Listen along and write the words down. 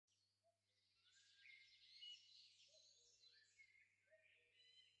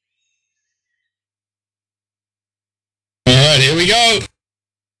Here we go.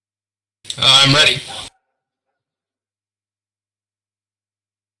 I'm ready.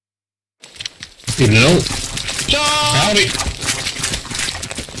 Even know. Howdy.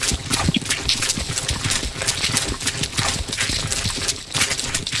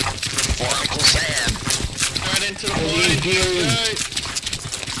 For Uncle Sam. Right into the point.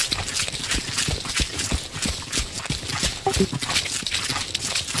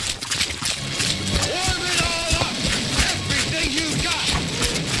 Warm it all up! Everything you got!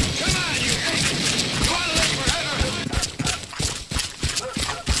 Come on, you hate! You wanna live forever?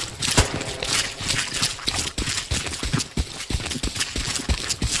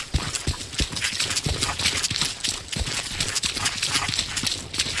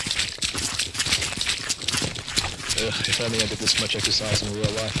 If only I did this much exercise in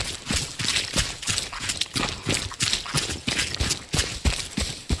real life.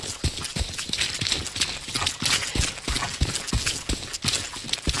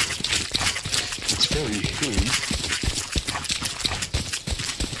 It's very huge.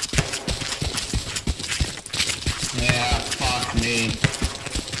 Yeah, fuck me.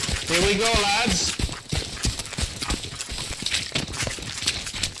 Here we go, lads.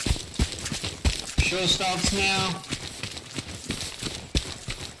 Show starts now.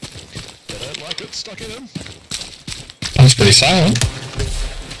 I don't like it stuck in him. That's pretty silent.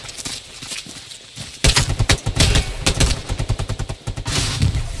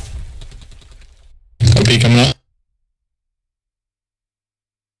 OP coming up.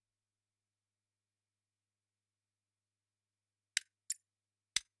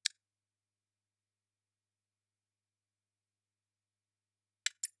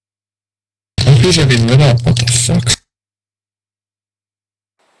 OPs are being lit up. What the fuck?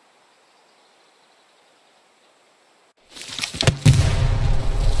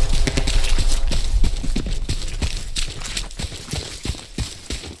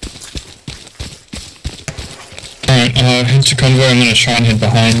 Alright, head to convoy. I'm gonna try and head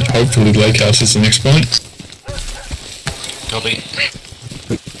behind. Hopefully Lake House is the next point. Copy.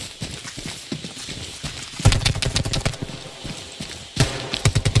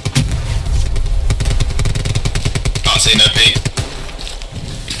 Can't see no P.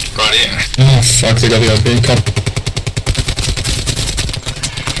 Right here. Oh fuck, they got the OP. Copy.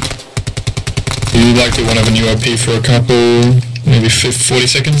 You likely won't have a new OP for a couple, maybe 40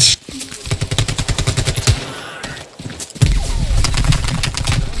 seconds.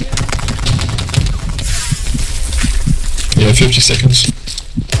 Yeah, 50 seconds.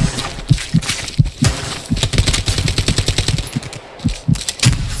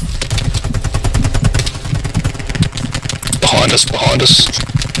 Behind us.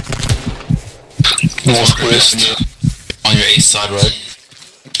 Northwest. On your east side road.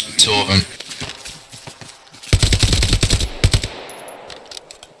 Two of them.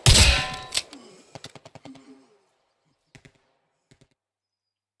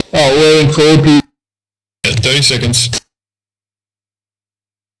 Oh, waiting for OP. Yeah, 30 seconds.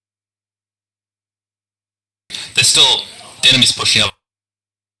 There's still enemies pushing up.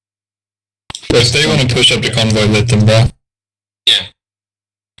 If they want to push up the convoy, let them, bro. Yeah.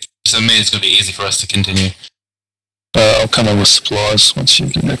 So it means it's going to be easy for us to continue. I'll come in with supplies once you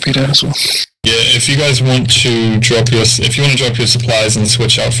get OP'd out as well. Yeah, if you guys want to drop your supplies and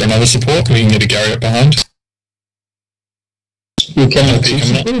switch out for another support, we can get a Gary up behind. You can OP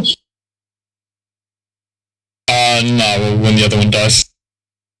coming up. No, when the other one dies.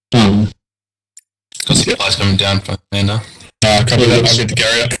 Got supplies coming down from Amanda. Copy that, I'll get the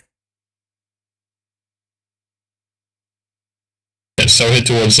Gary up. Yeah, so head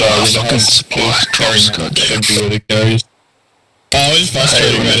towards the house. Should be where the Gary is. Oh, it's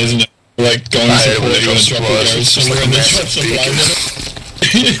frustrating, man, isn't it? Like, going to support, you want to drop your Gary somewhere and then drop supplies.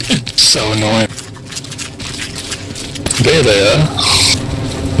 So annoying. There they are.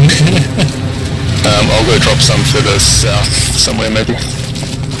 I'll go drop some further south, somewhere maybe.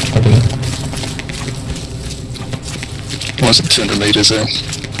 Copy that. What's it, 200 meters there?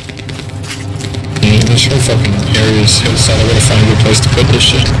 Yeah, this whole fucking area is hillside. I gotta find a good place to put this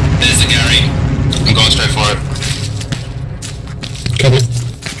shit. There's the Gary. I'm going straight for it. Copy.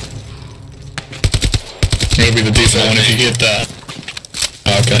 It'll be the default one if you get that.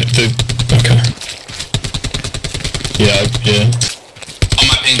 Okay, okay. Yeah. On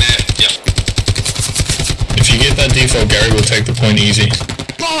my ping there, yep. If you get that default, Gary will take the point easy.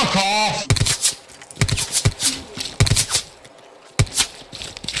 Fuck off!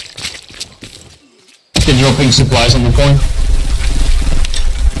 They're dropping supplies on the point.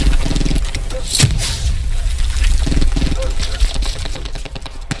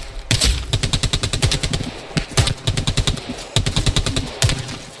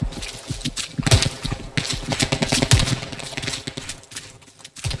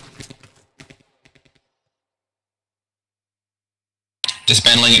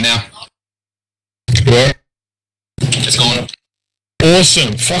 Dismantling it now. Where? It's gone.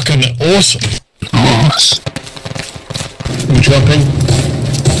 Awesome. Fucking awesome. Nice. I'm jumping.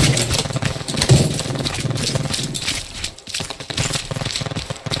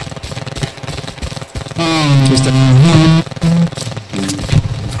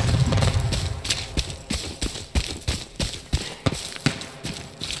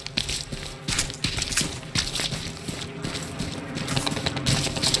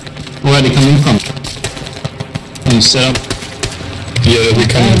 Where are they coming from? Can you set up? Yeah, they'll be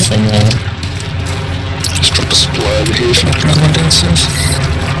coming from Just drop a supply over here if not another one downstairs.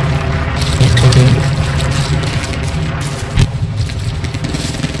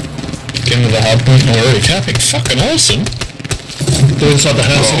 Get into the hard point already. Capping. Fucking awesome. They're inside the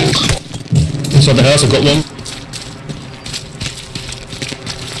house. Inside the house, I've got one.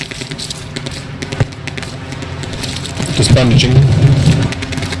 Just bandaging.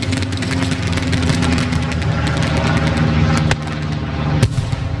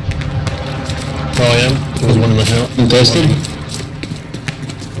 Oh, I am. There was one in my house. You thirsty?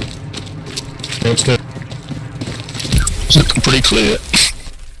 Yeah, upstairs. It's looking pretty clear.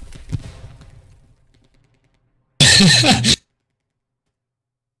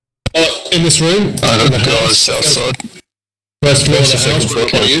 Oh, in this room. I in got the guys house. outside. First floor of the Second house, floor.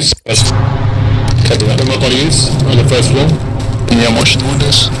 where my body is. Copy that. Where my body is, on the first floor. Yeah, I'm watching the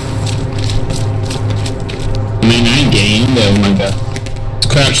windows. I mean, I ain't getting in there, oh my god. It's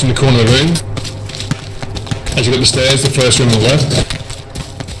crouched in the corner of the room. As you go up the stairs, the first room on the left.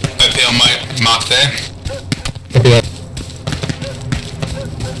 OP on my mark there. Copy that.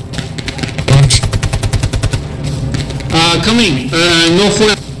 Coming.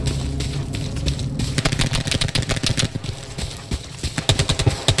 Northwest.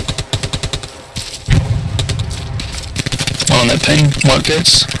 On that ping, white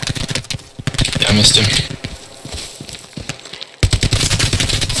gates. Yeah, I missed him.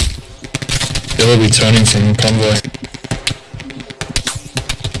 They'll be turning from convoy.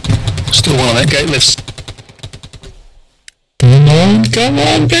 Still one on that gate left. Come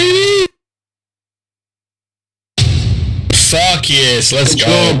on, baby! Fuck yes, let's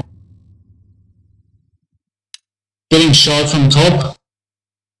go. Getting shot from top.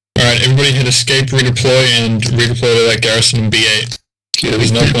 Alright, everybody hit escape, redeploy, and redeploy to that garrison in B8. Yeah,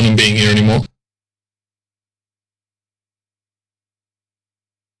 There's no point in being here anymore.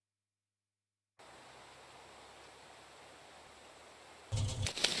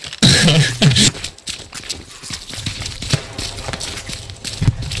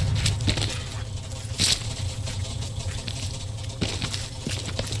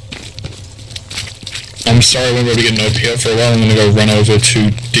 I'm sorry, we won't be able to get an OP up for a while. I'm gonna go run over to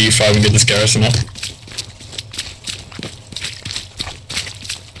D5 and get this garrison up.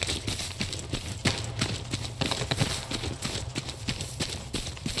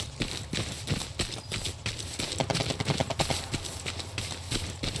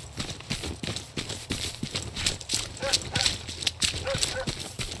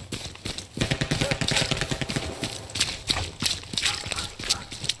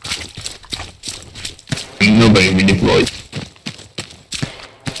 Nobody redeployed.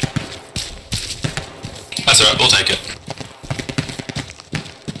 That's alright, we'll take it.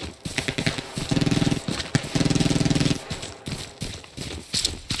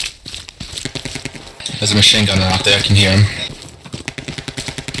 There's a machine gunner out there, I can hear him.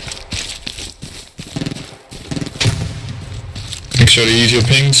 Make sure to use your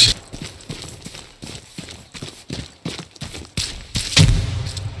pings.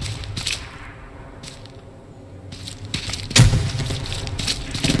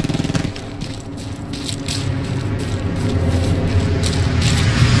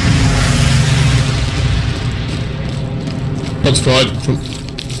 That's fried.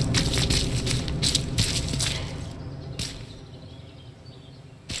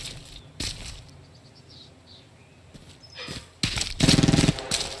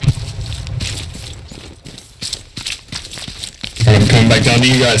 I'm coming back down to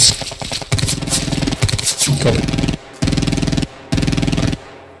you guys. Copy.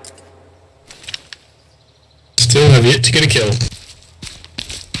 Still have yet to get a kill.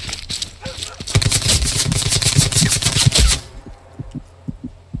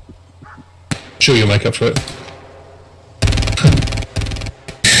 Sure you'll make up for it.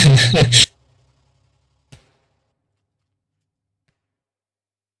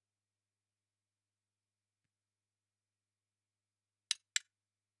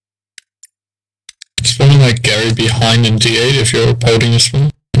 Spawning like Gary behind in D8 if you're holding this one.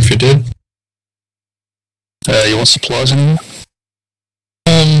 If you did. You want supplies anymore?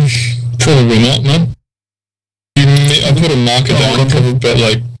 Probably not, man. I put a marker down, probably about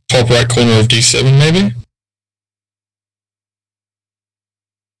like top right corner of D7 maybe?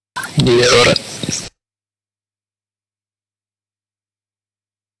 Yeah, right.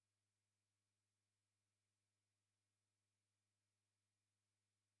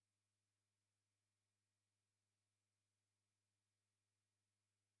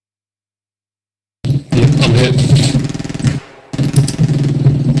 I'm hit.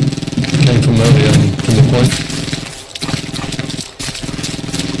 Came from earlier, from the point.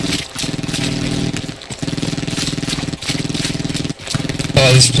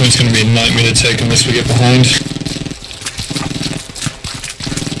 Oh, this point's gonna be a nightmare to take unless we get behind.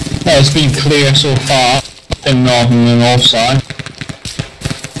 Oh, it's been clear so far, in north and the north side.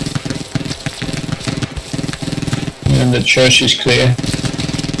 And the church is clear.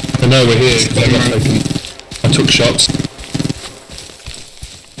 I know we're here, but I'm not taking... I took shots.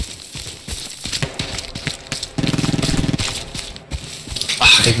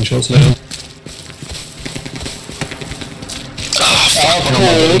 Taking shots now.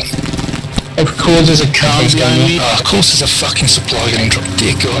 Of course there's a car behind me. Oh, of course there's a fucking supply getting dropped,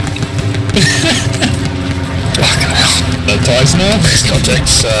 dear God. Fucking hell. That ties now? Next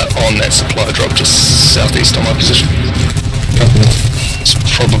contact's on that supply drop just southeast on my position. That's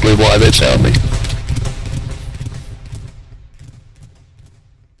probably why they found me.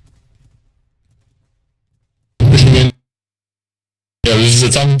 Pushing in. Yeah, this is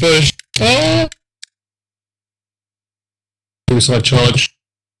a time to push. Oh! Suicide charge.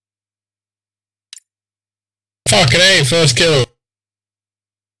 Fucking A, first kill.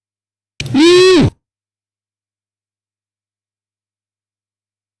 Woo!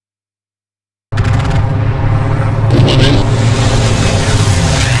 One in.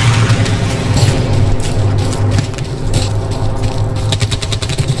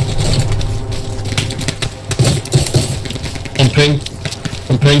 On ping.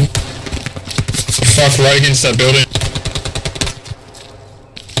 On ping. Fuck, right against that building.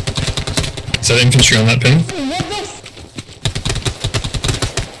 Is that infantry on that ping?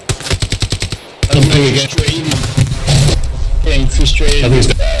 On ping again. Getting frustrated. I think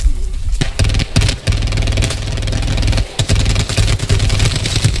it's dead.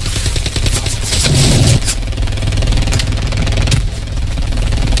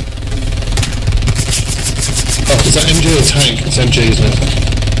 Oh, is that MG or tank? It's MG, isn't it?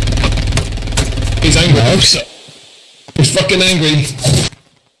 He's angry. I hope so. He's fucking angry.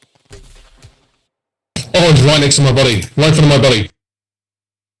 Oh, he's right next to my body. Right in front of my body.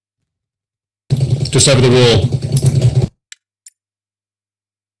 Just over the wall.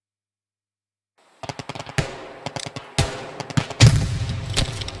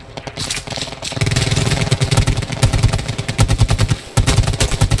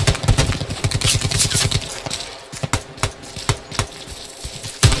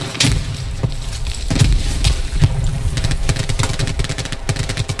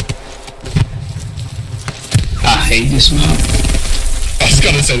 I hate this map. I was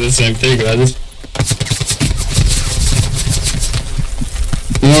gonna say the same thing, man.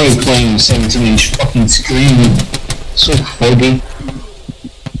 We're already playing 17-inch fucking screen. So foggy.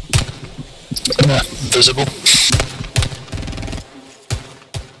 Visible.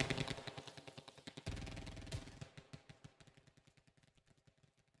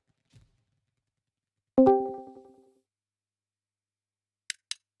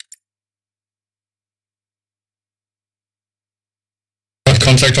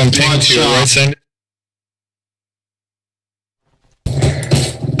 Contact on ping to your right side.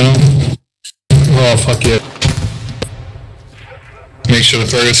 Oh, fuck yeah. Make sure the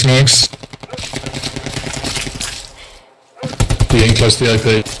burger smokes. We're getting close to the OP.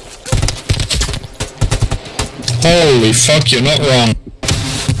 Holy fuck, you're not wrong.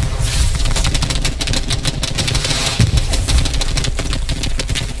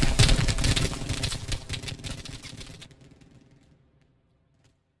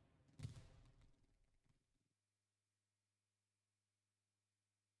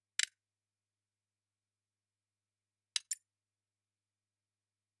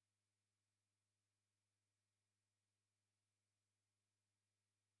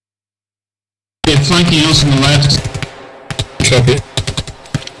 Yeah, flanking us on the left. Copy.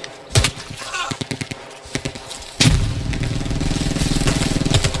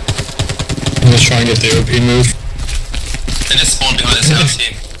 I'm gonna try and get the OP move. They just spawned behind this house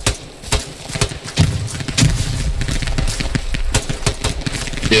here.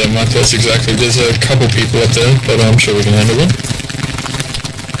 Yeah, Mike, that's exactly. There's a couple people up there, but I'm sure we can handle them.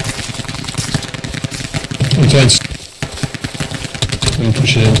 Intense. I'm pushing.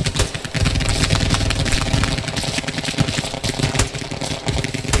 shit.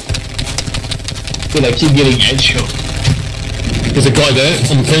 Dude, I keep getting headshot. There's a guy there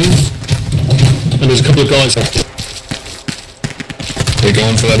on the ping, and there's a couple of guys up. They're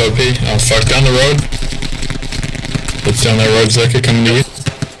going for that OP. Oh fuck, down the road. It's down that road, Zeka, coming to you.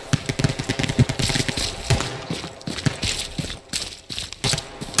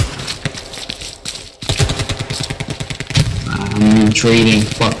 I'm trading,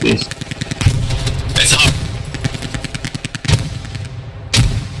 fuck this. It's up.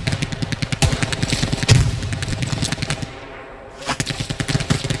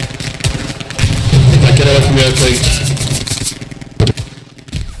 Get away from the OP.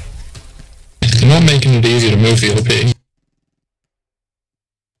 They're not making it easy to move the OP.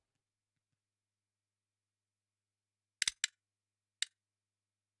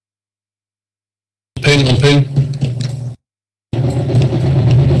 Ping on ping.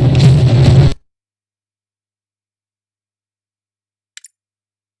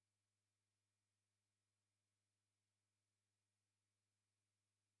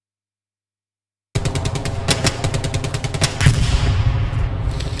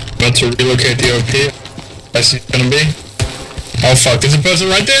 About to relocate the OP. I see it's gonna be. Oh fuck, there's a person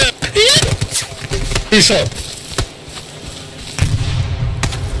right there! Yeah! Peace up.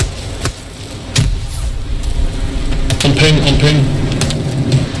 On ping, on ping.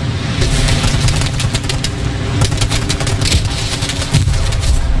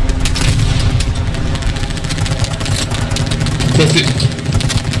 Lift it.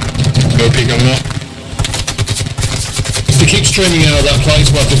 OP coming up. They keep streaming out of that place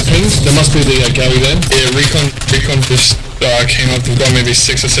where I've just pinged. There must be the Gary then. Yeah, recon just came up. We've got maybe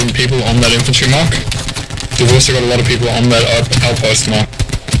 6 or 7 people on that infantry mark. We've also got a lot of people on that outpost mark.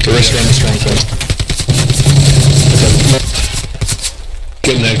 The rest are on the strong point.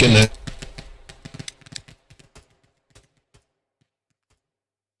 Getting there, getting there.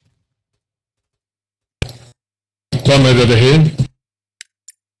 So I'm over here.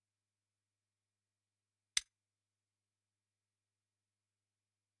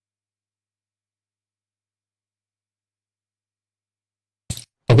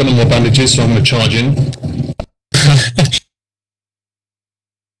 I've got no more bandages, so I'm going to charge in.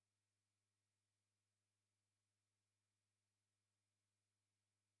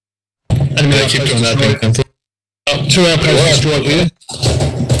 Enemy Yeah, keep doing that thing. 2 outposts destroyed here.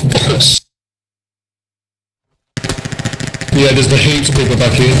 Yeah, there's the heaps of people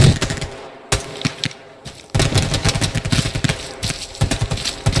back here.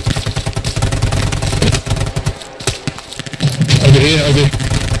 Over here, over here.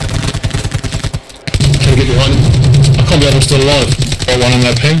 Can I get behind him? I can't believe I'm still alive. Got one on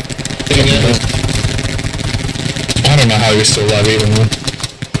that ping. I don't know how you're still alive even though.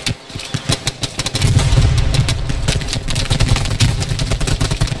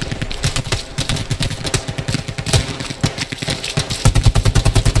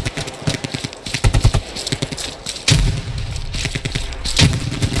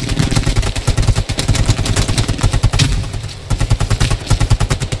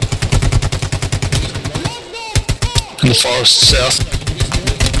 In the forest south.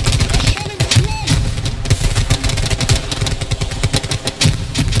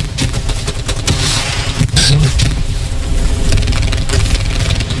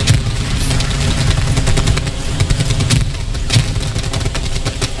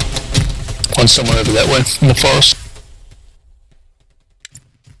 One somewhere over that way, in the forest.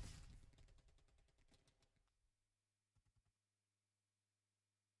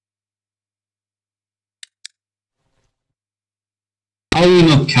 How are you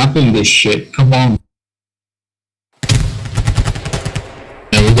not capping this shit? Come on.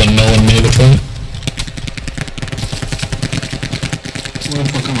 Yeah, we've got no one near the point. Where the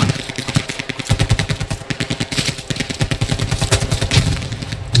fuck am I?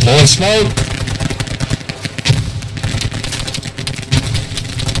 More smoke!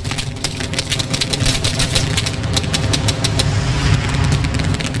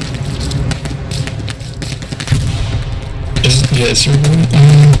 Yes,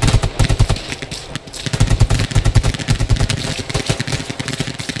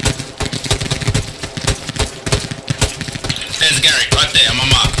 There's Gary, right there, on my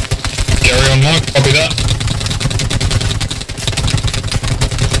mark. Gary on mark, copy that.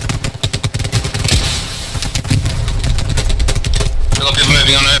 We've got people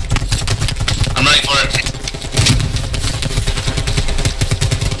moving on it. I'm running for it.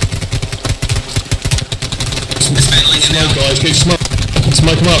 It's battling in now. Smoke, guys, keep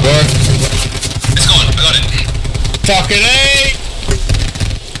smoke them up, bro. It's gone, I got it. Fucking A!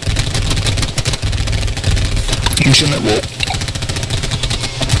 He's in that wall.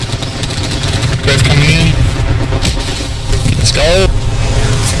 Grave coming in. Let's go.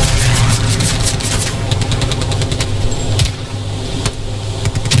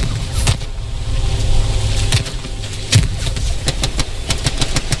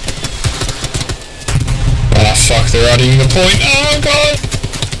 Ah, fuck, they're adding the point. Oh, God.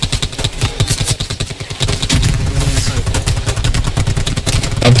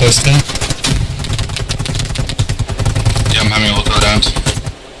 I'm posting. Yeah, I'm having a look around.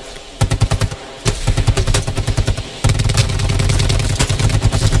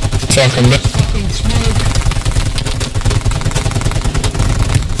 Fuck, I'm back.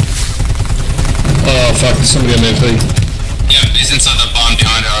 Oh fuck, there's somebody on MP. Yeah, he's inside that barn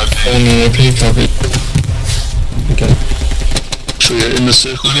behind our OP. On the OP, copy. Okay. So you're in the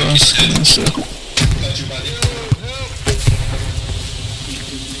circle, guys. In the circle.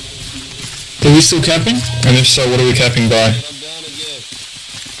 Are we still capping? And if so, what are we capping by?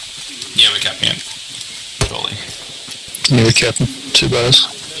 Yeah, we're capping it. Surely. Yeah, we're capping. 2 bars.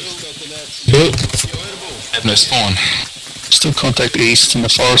 Good. I have no spawn. Still contact east in the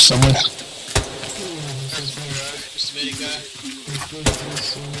forest somewhere.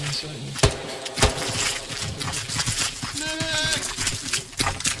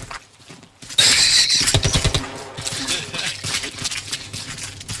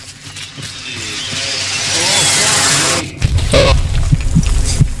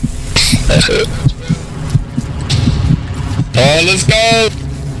 That hurt. Oh, let's go!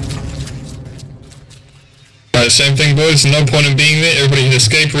 Alright, same thing, boys. No point in being there. Everybody can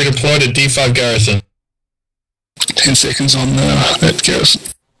escape, redeploy to D5 garrison. 10 seconds on that garrison.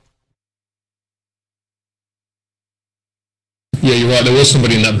 Yeah, you're right, there was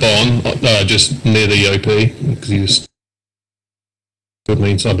somebody in that barn, just near the OP, because he was with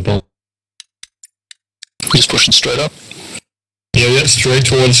me inside the barn. We're just pushing straight up. Yeah, straight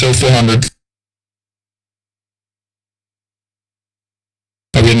towards Hill 400.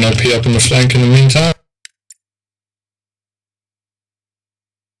 I'll get an OP up in the flank in the meantime.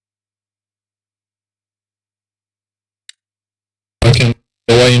 I can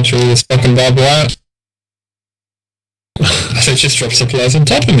go away into all this fucking barbed wire. They just dropped supplies on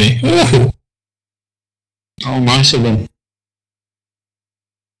top of me. Ooh. Oh, nice of them.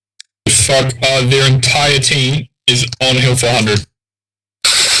 Fuck, their entire team is on Hill 400.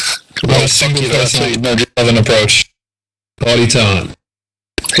 Not a single person on an approach. Party time.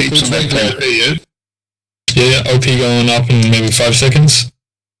 Heaps on that plan. Yeah, OP going up in maybe 5 seconds.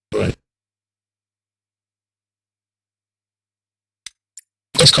 Right.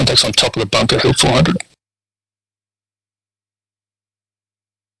 There's contacts on top of the bunker, Hill 400.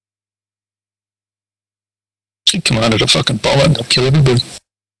 See Commander to fucking bomb it and they'll kill everybody.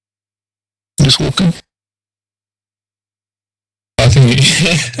 Just walk in. I think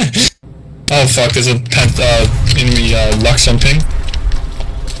oh fuck, there's a enemy Lux on ping.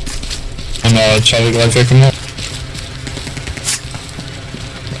 On Charlie Glide Vehicle map.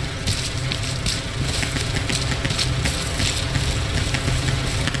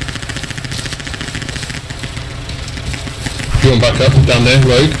 You want back up, down there,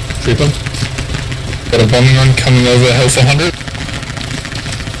 Rogue, Trooper. Got a bombing run coming over Hill 400.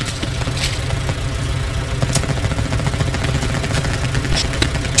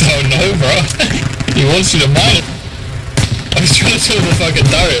 Oh no, bro. He wants you to mine it. I was trying to kill the fucking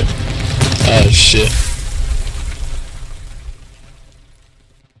turret. Oh shit.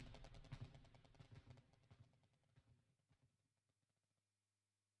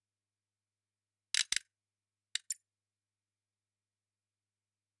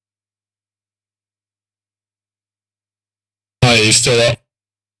 Oh, yeah, he's still up.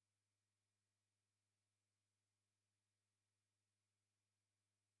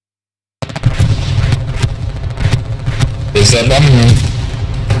 There's that bombing run.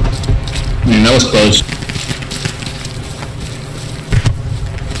 Man, that was close.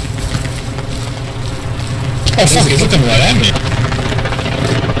 Oh fuck, he's looking right at me.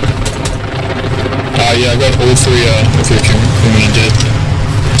 Yeah, I got all three criminal dead.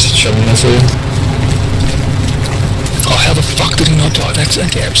 Just shoving that for you. Oh, how the fuck did he not die? That's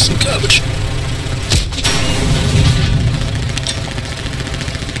absolute garbage.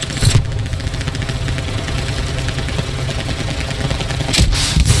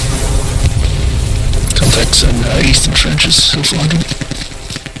 Contacts in eastern trenches, Hill 400.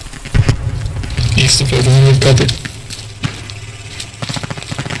 East of Hill 400, copy.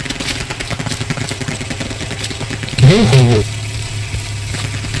 Ooh.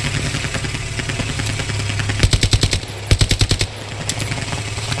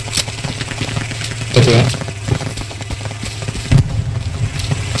 Copy that.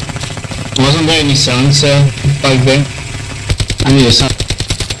 Anyone got any silencer back there? I need a silencer.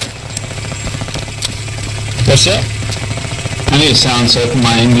 What's that? I need a silencer for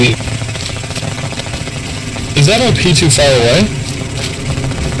my MV. Is that OP too far away?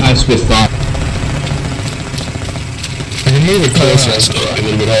 That's a bit far. I can move it closer, so it'll be a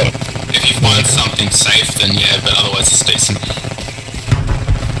little bit harder. If you find something safe, then yeah, but otherwise it's decent.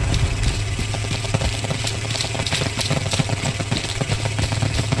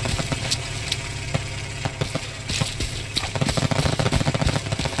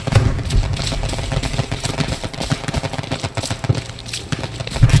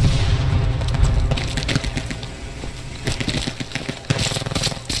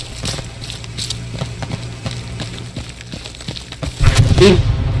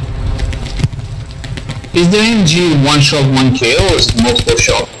 Is the MG one shot, one kill, or is it multiple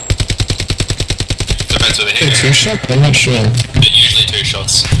shot? Depends on the hit. Two shot? I'm not sure. But usually 2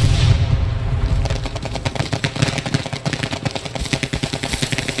 shots.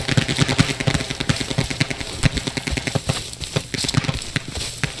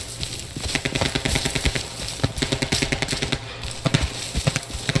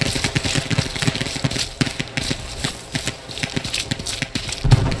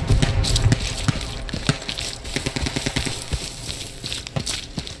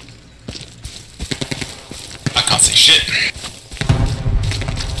 I can't see shit.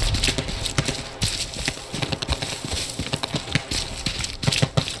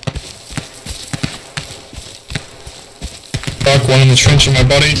 Fuck, one in the trench in my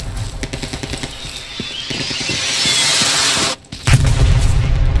body.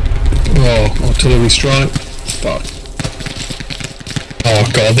 Oh, artillery strike. Fuck. Oh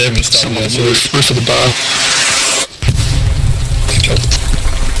god, they haven't started Someone on that. the roof of the bar.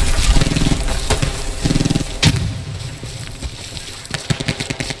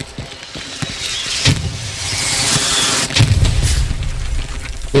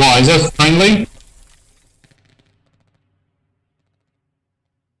 Wow, is that friendly?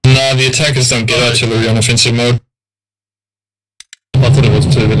 Nah, the attackers don't get artillery on offensive mode. I thought it was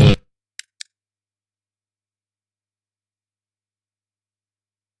too, but no.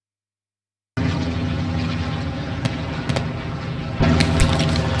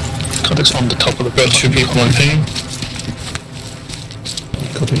 God, it's on the top of the Got 2 people on ping.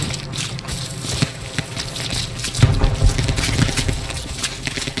 Copy.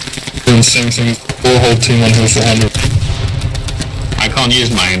 Doing the same thing. Or whole team on hill 400. I can't use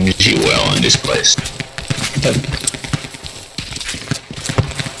my MG well in this place.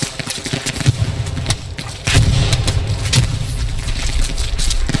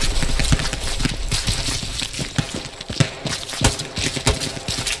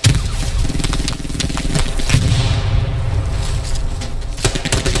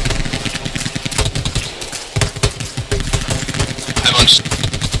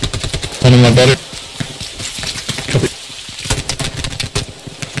 One in my body. Copy.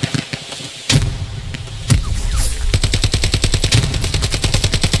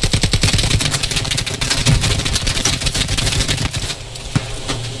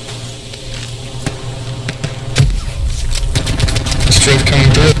 Straight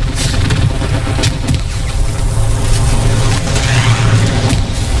coming through.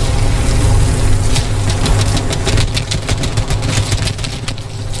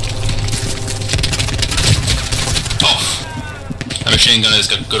 The machine gunner's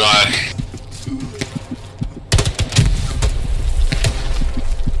got a good eye.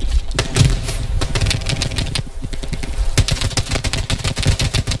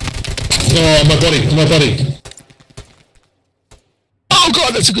 Oh, my body. Oh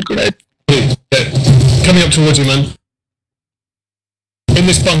god, that's a good grenade. Yeah. Coming up towards you, man. In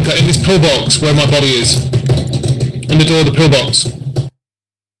this bunker, in this pillbox, where my body is. In the door of the pillbox.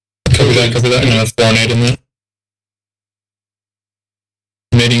 Copy that. I'm gonna throw a nade in there.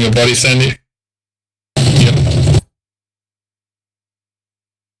 Nading your body, Sandy. Yep.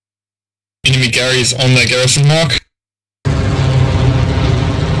 Enemy Gary's on that garrison mark.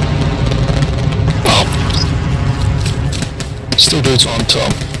 Oh. Still dudes on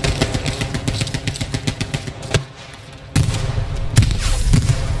top.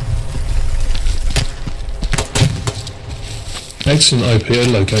 Excellent OPO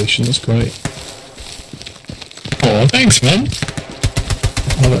location, that's great. Oh, thanks, man.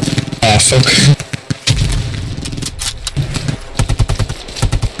 Ah, fuck.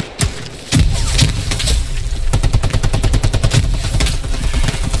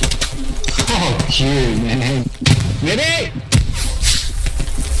 Oh, cute, man. Ready?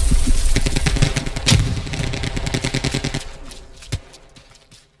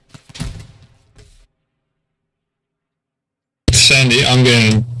 Sandy, I'm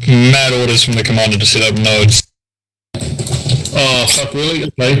getting mad orders from the commander to set up nodes. Oh, fuck, really?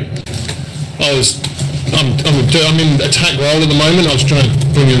 Okay. I'm in attack role at the moment. I was trying to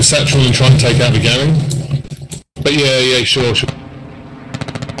bring in the satchel and try and take out the Gary. But yeah, sure.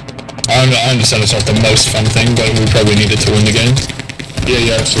 I understand it's not the most fun thing, but we probably need it to win the game.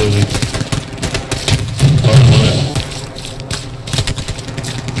 Yeah, absolutely. Alright.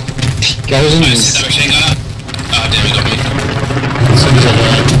 Goes in I this. see that machine gunner. Ah, damn, he got me. As soon as I'll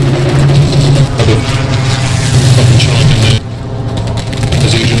be fucking chime in there.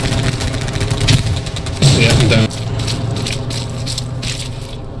 As usual. Yeah, I'm down.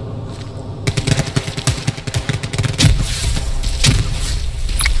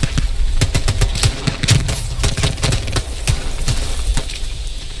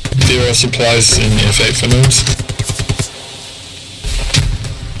 There are supplies in F8 for nodes.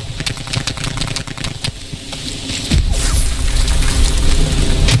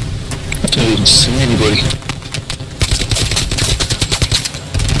 I don't even see anybody.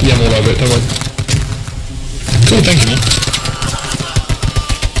 Yeah, I'm all over it, don't worry. Cool, thank you, man.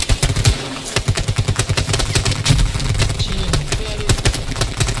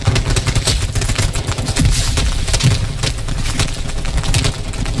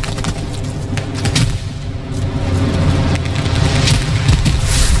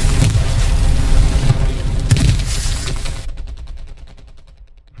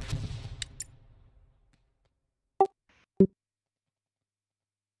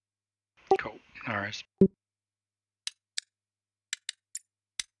 Cool. No worries.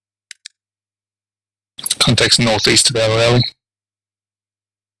 Contacts northeast of our alley.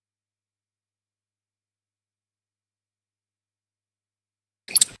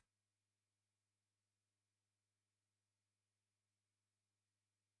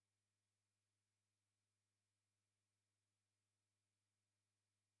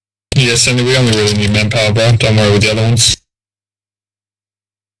 Yeah, Sandy, we only really need manpower, bro. Don't worry with the other ones.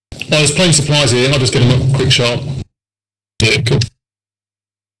 Oh, there's plain supplies here. I'll just get them up quick sharp. Yeah, cool.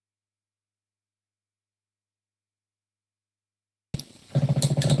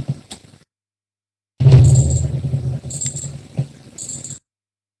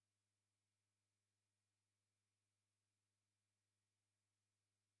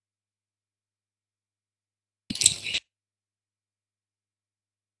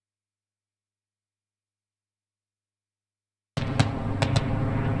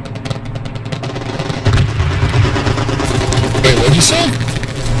 Wait, what'd you say?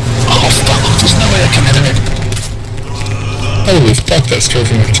 Oh fuck, there's no way I can enter it. Holy fuck, that's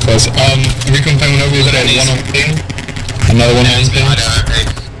trophy match close. Recon payment over, is that one on ping? Another one on ping?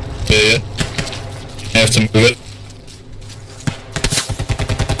 Yeah. I have to move it.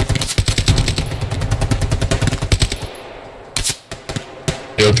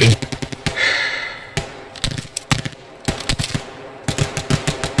 European.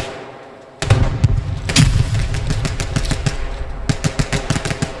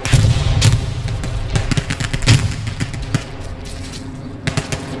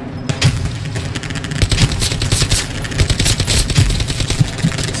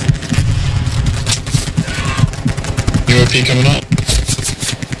 European coming up.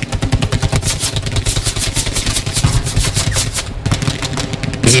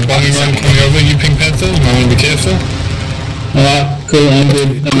 Is it bombing run coming over, you Pink Panther? You might want to be careful. Alright, cool, I'm good.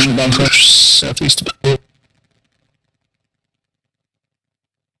 I'm in the bunker. Push southeast of our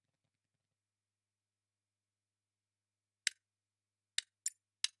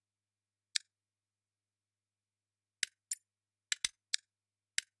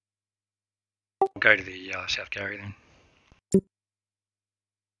We'll go to the South Gary then.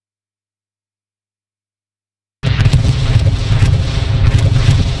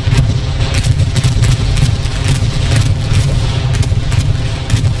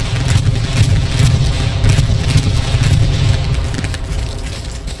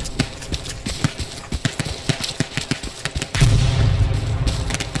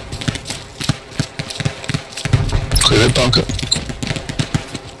 clear that bunker.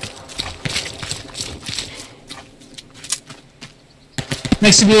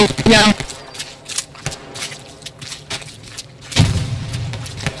 Next to you, yeah.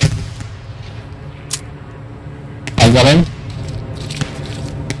 I got him.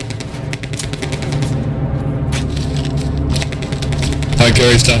 Alright,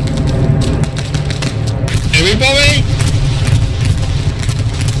 Gary's done. Everybody!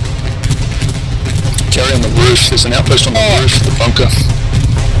 Carry on the roof, there's an outpost on the roof of the bunker.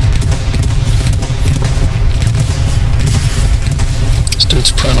 This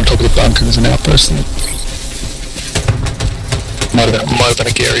dude's prone on top of the bunker, there's an outpost in it. might have been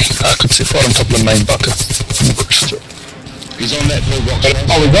a Gary. I could see right on top of the main bunker. He's on that blue box.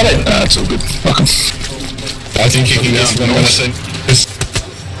 Oh, we got it! It's all good. Fuck him. I think you can get what I'm gonna say.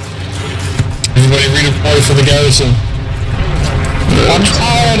 Everybody redeploy for the garrison. I'm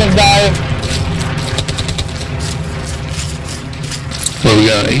tired of dying. Where we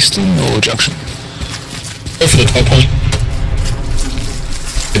going, Eastern or Junction? Go for the top one.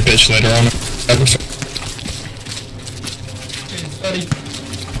 The bitch later on.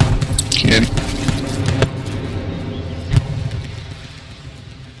 Yeah.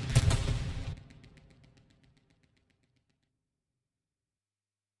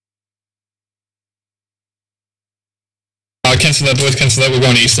 Cancel that, boys, cancel that. We're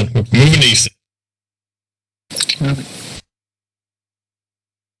going to Eastern. We're moving to Eastern.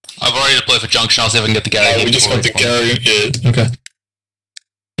 I've already deployed for Junction. I'll see if I can get the Gary. We just got the Gary. Yeah, okay.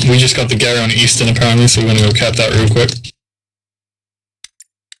 We just got the Gary on Eastern apparently, so we're going to go cap that real quick.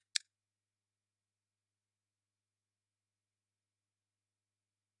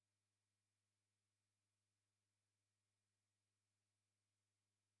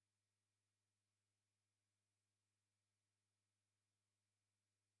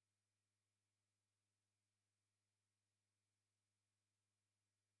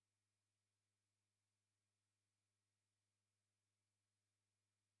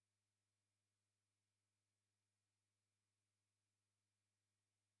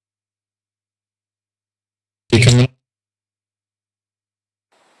 Coming.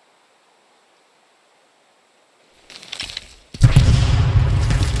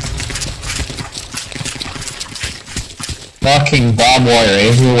 Fucking barbed wire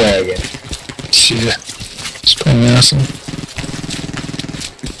everywhere again. Yeah. It's been awesome.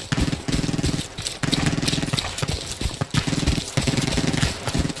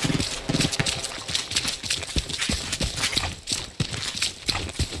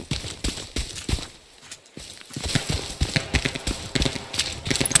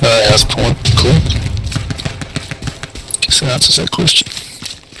 House point. Cool. Guess that answers that question.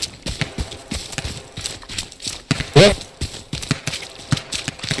 What?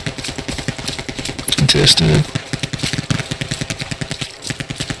 Contested.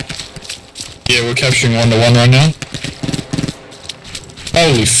 Yeah, we're capturing 1-1 right now.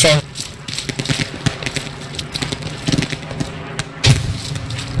 Holy fuck.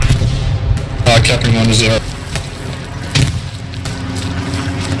 Capturing 1-0.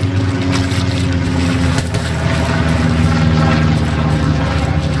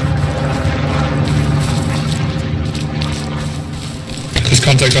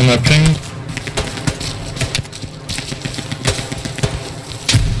 Contact on that ping.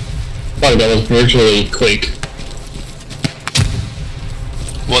 Fuck, that was virtually quick.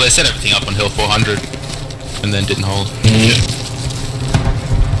 Well, they set everything up on Hill 400 and then didn't hold. Yeah.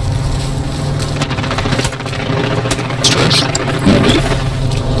 Stress.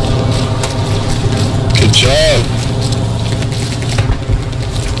 Good job.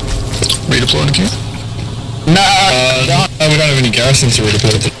 Redeploying again? No, we don't have any garrisons to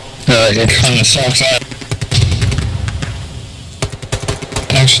redeploy to. Yeah. It kinda sucks out.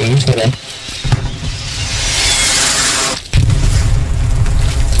 Actually, hold on.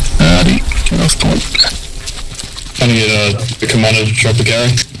 Get off point. Trying to get the commander to drop the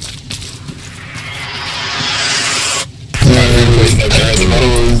Gary. Replace that Gary at the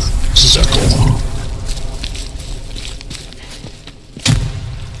bottom. Circle.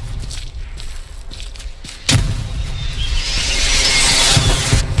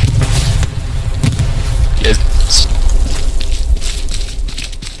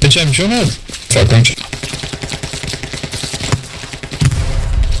 James, you're not... Fuck, aren't you?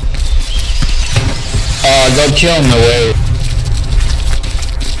 I got killed on the way.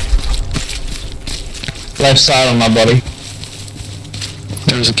 Left side on my body.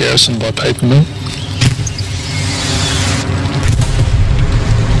 There is a garrison by paper mill.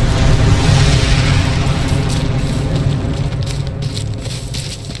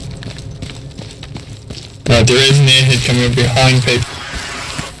 There is an airhead coming up behind paper.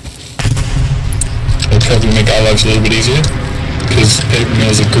 It'll probably make our lives a little bit easier, because paper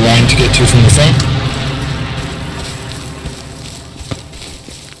mill is a grind to get to from the front.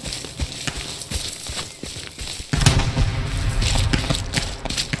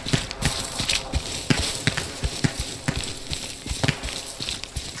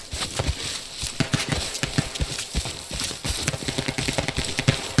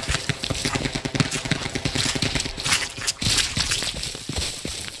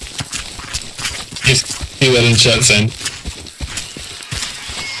 Just see that in chat send.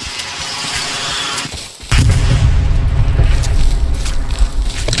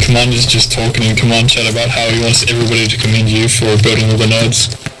 Command is just talking in Command chat about how he wants everybody to commend you for building all the nodes.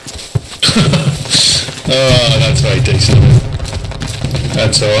 Oh, that's very decent.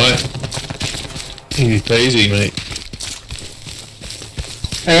 That's alright. Easy peasy, mate.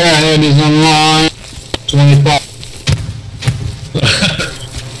 Airhead is online. 25.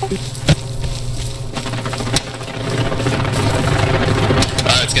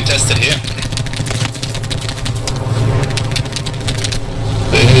 It's contested here.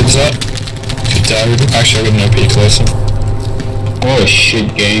 Heads up. Good dagger. Actually, I got an OP closer. What a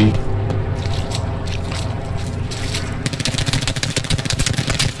shit game.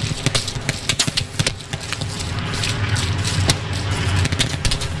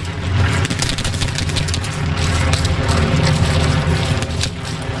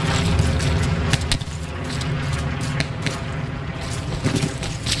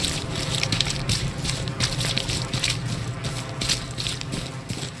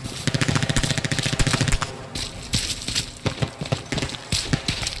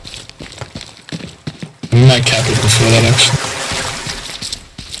 We might cap it before that, actually.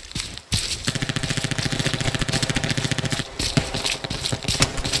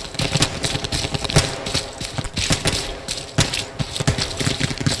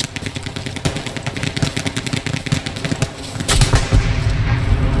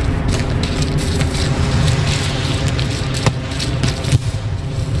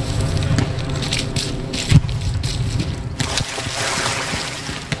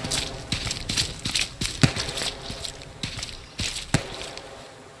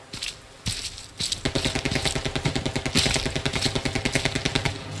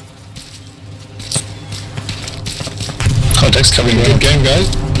 Context covering Good game, guys.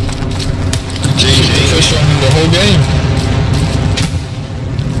 GG. First one in the whole game.